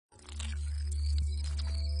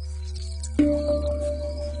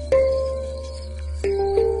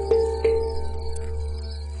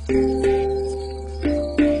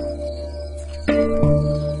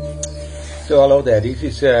So hello there, this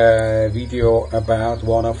is a video about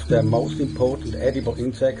one of the most important edible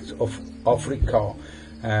insects of Africa.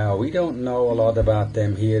 We don't know a lot about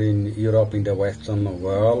them here in Europe, in the Western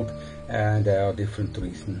world, and there are different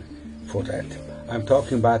reasons for that. I'm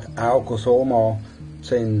talking about Augosoma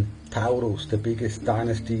centaurus, the biggest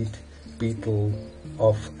Dynastid beetle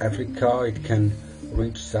of Africa. It can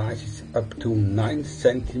reach sizes up to 9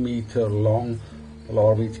 centimeter long.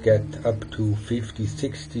 Larvae get up to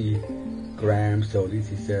 50-60 grams, so this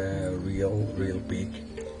is a real big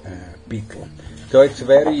beetle. So it's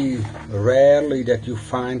very rarely that you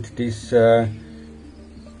find this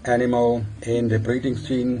animal in the breeding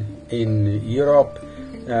scene in Europe.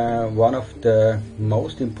 One of the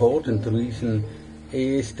most important reasons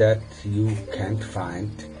is that you can't find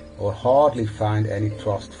or hardly find any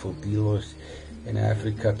trustful dealers in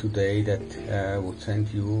Africa today that would send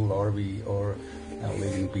you larvae or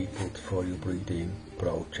living beetles for your breeding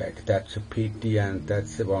project. That's a pity, and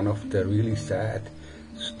that's one of the really sad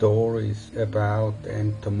stories about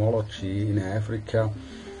entomology in Africa,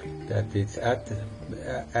 that it's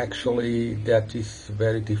actually that is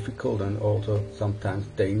very difficult and also sometimes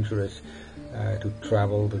dangerous to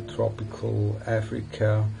travel the tropical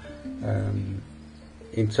Africa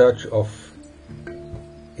in search of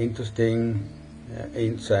interesting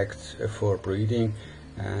insects for breeding,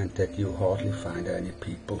 and that you hardly find any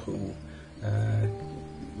people who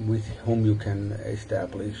with whom you can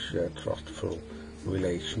establish a trustful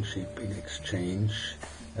relationship in exchange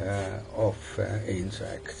of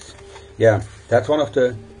insects. Yeah, that's one of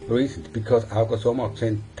the reasons, because Augosoma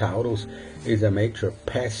centaurus is a major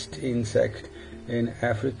pest insect in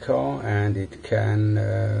Africa, and it can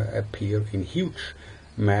appear in huge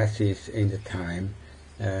masses in the time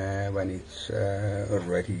when it's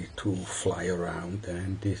ready to fly around,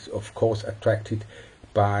 and is of course attracted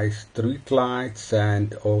by street lights,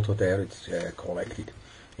 and also there it's collected.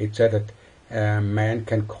 It's said that man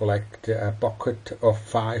can collect a bucket of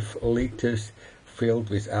 5 liters filled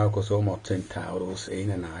with Augosoma centaurus in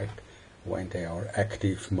a night when they are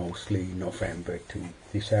active, mostly November to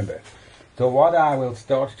December. So what I will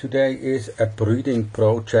start today is a breeding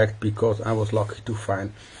project, because I was lucky to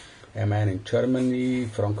find a man in Germany,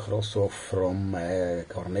 Frank Rosso from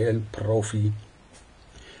Garnelenprofi,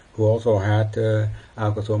 who also had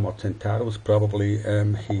Augosoma centaurus. Probably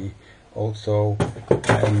he also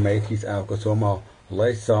made his Augosoma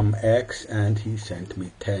lay some eggs, and he sent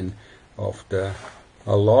me 10 of the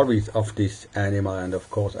larvae of this animal, and of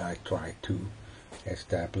course I tried to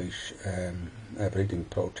establish a breeding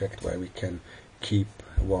project where we can keep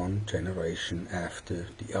one generation after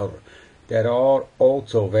the other. There are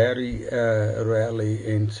also very rarely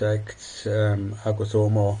insects,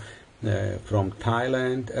 Augosoma from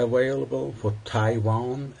Thailand available, for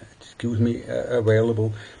Taiwan,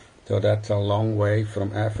 available. So that's a long way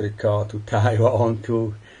from Africa to Taiwan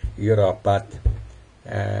to Europe, but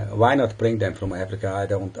why not bring them from Africa? I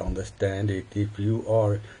don't understand it. If you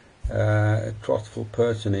are a trustful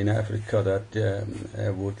person in Africa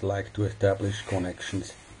that would like to establish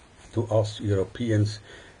connections to us Europeans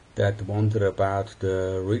that wonder about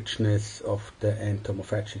the richness of the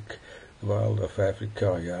entomophagic world of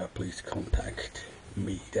Africa, yeah, please contact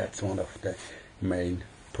me. That's one of the main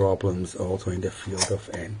problems also in the field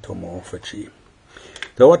of entomophagy.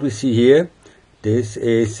 So what we see here, this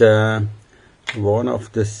is one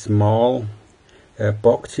of the small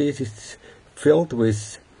boxes. It's filled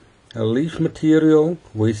with leaf material,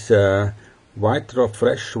 with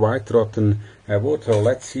fresh white rotten wood. So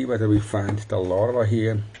let's see whether we find the larva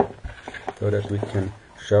here, so that we can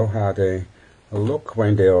show how they look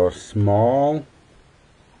when they are small.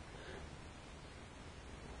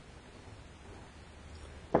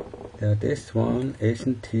 This one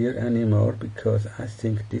isn't here anymore, because I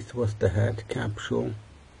think this was the head capsule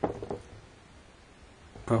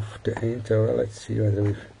of the insect. Let's see whether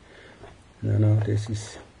we've... No, this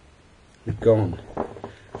is gone.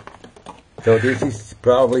 So this is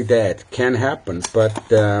probably dead. Can happen, but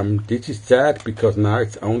this is sad, because now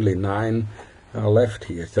it's only 9 left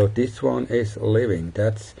here. So this one is living.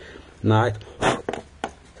 That's nice.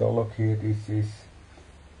 So look here, this is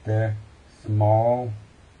the small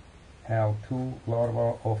L2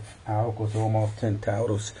 larva of Augosoma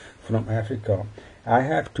centaurus from Africa. I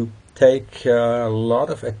have to take a lot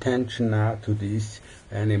of attention now to these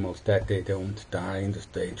animals, that they don't die in the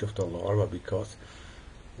stage of the larva, because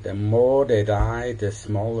the more they die, the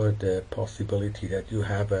smaller the possibility that you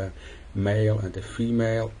have a male and a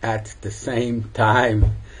female at the same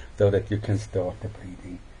time, so that you can start the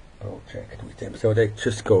breeding project with them. So they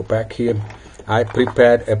just go back here. I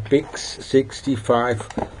prepared a big 65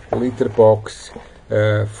 liter box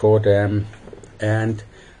for them and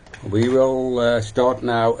we will start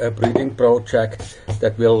now a breeding project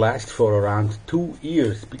that will last for around 2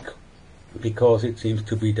 years, because it seems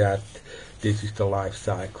to be that this is the life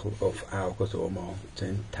cycle of Augosoma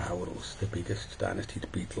centaurus, the biggest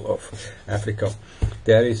Dynastid beetle of Africa.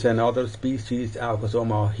 There is another species,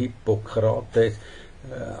 Augosoma hippocrates,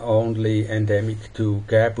 only endemic to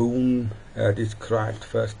Gabon, described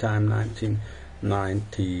first time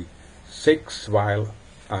 1996, while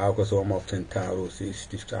Augosoma centaurus is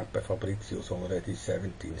described by Fabricius already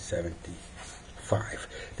 1775.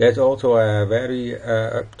 There's also a very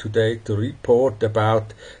up-to-date report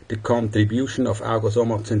about the contribution of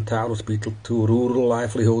Augosoma centaurus beetle to rural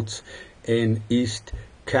livelihoods in East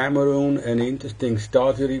Cameroon. An interesting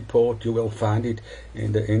study report. You will find it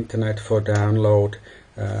in the internet for download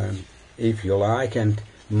if you like, and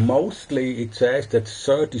mostly it says that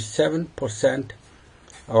 37%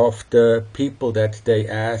 of the people that they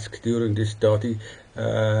asked during this study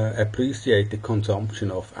appreciate the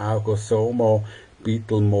consumption of Augosoma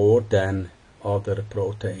beetle more than other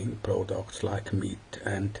protein products like meat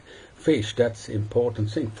and fish. That's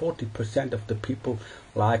important thing. 40% of the people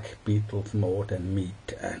like beetles more than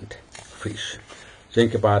meat and fish.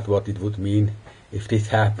 Think about what it would mean if this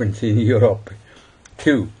happens in Europe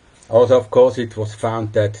too. Also, of course, it was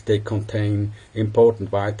found that they contain important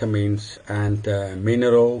vitamins and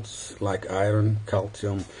minerals like iron,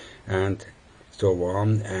 calcium, and so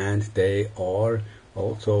on. And they are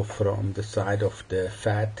also, from the side of the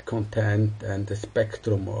fat content and the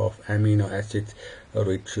spectrum of amino acids,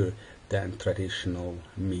 richer than traditional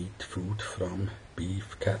meat food from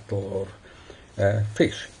beef, cattle, or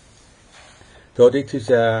fish. So this is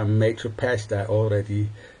a major pest. I already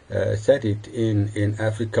said it in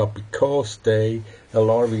Africa, because the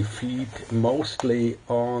larvae feed mostly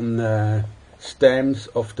on stems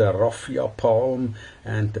of the raffia palm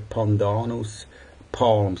and the pandanus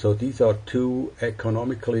palm. So these are two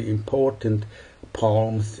economically important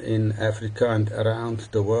palms in Africa and around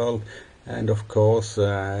the world. And of course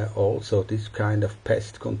also this kind of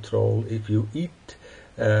pest control, if you eat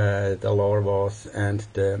the larvae and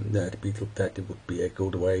the beetle, that it would be a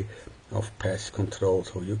good way of pest control,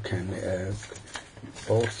 so you can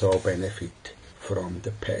also benefit from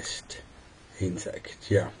the pest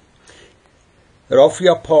insects. Yeah,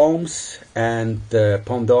 raffia palms and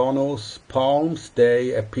pandanus palms,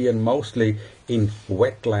 they appear mostly in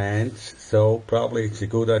wetlands, so probably it's a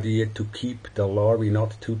good idea to keep the larvae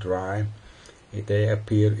not too dry. They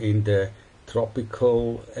appear in the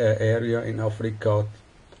tropical area in Africa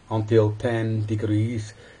until 10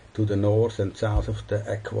 degrees to the north and south of the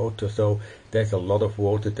equator, so there's a lot of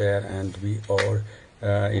water there, and we are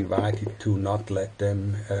invited to not let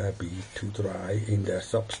them be too dry in their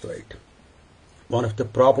substrate. One of the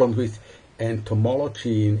problems with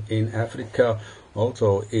entomology in Africa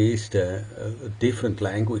also is the different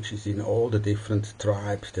languages in all the different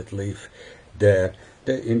tribes that live there.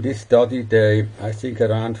 In this study, I think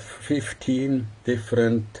around 15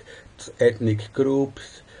 different ethnic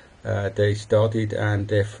groups they studied,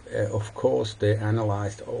 and of course they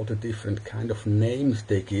analyzed all the different kind of names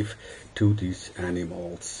they give to these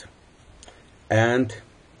animals. And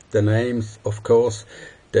the names, of course,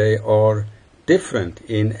 they are different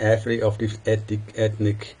in every of these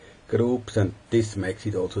ethnic groups, and this makes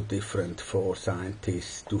it also different for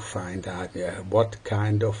scientists to find out what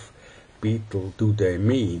kind of beetle do they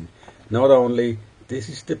mean. Not only this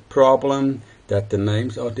is the problem that the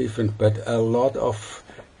names are different, but a lot of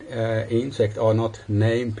insects are not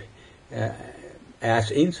named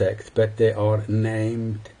as insects, but they are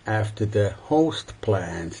named after the host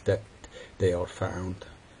plants that they are found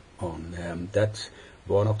on. That's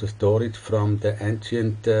one of the stories from the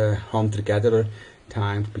ancient hunter-gatherer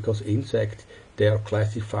times, because insects, they are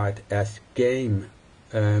classified as game,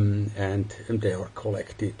 and they are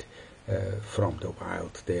collected from the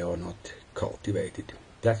wild. They are not cultivated.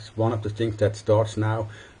 That's one of the things that starts now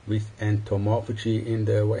with entomophagy in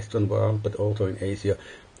the Western world, but also in Asia,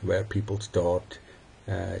 where people start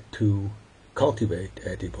to cultivate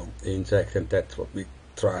edible insects, and that's what we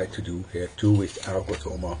try to do here too with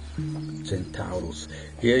Augosoma centaurus.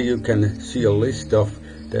 Here you can see a list of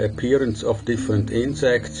the appearance of different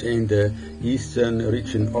insects in the eastern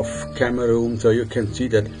region of Cameroon. So you can see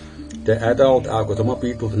that the adult Augosoma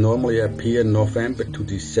beetles normally appear November to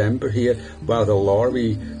December here, while the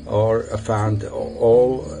larvae are found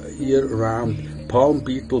all year round. Palm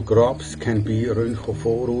beetle grubs can be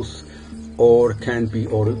Rhynchophorus or can be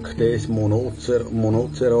Oryctes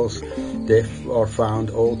monoceros. They are found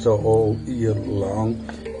also all year long.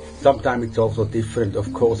 Sometimes it's also different,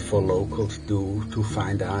 of course, for locals to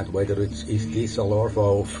find out whether is this a larva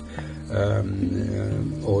of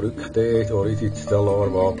oryctid, or is it the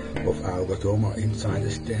larva of Augosoma inside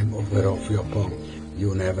the stem of the raffia palm?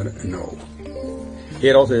 You never know.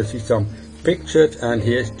 Here also you see some pictures, and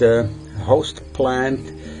here's the host plant.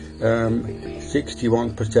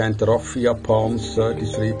 61% raffia palms,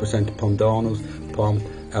 33% pandanus palm.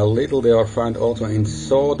 A little they are found also in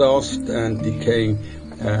sawdust and decaying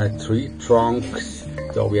tree trunks,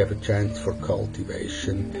 so we have a chance for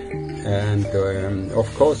cultivation. And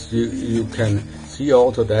of course you can see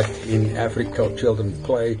also that in Africa children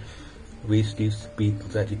play with these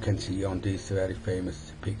beetles that you can see on this very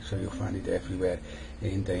famous picture. You find it everywhere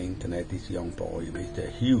in the internet, this young boy with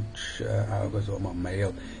a huge Augosoma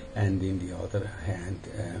male and in the other hand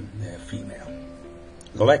female.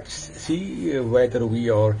 Let's see whether we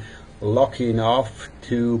are lucky enough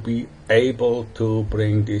to be able to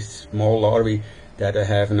bring this small larvae that I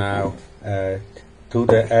have now to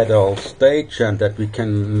the adult stage, and that we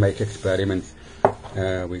can make experiments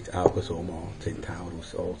with Augosoma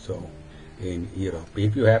centaurus also in Europe.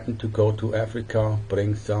 If you happen to go to Africa,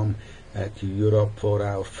 bring some to Europe for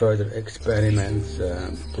our further experiments.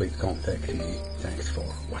 Please contact me. Thanks for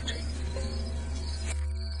watching.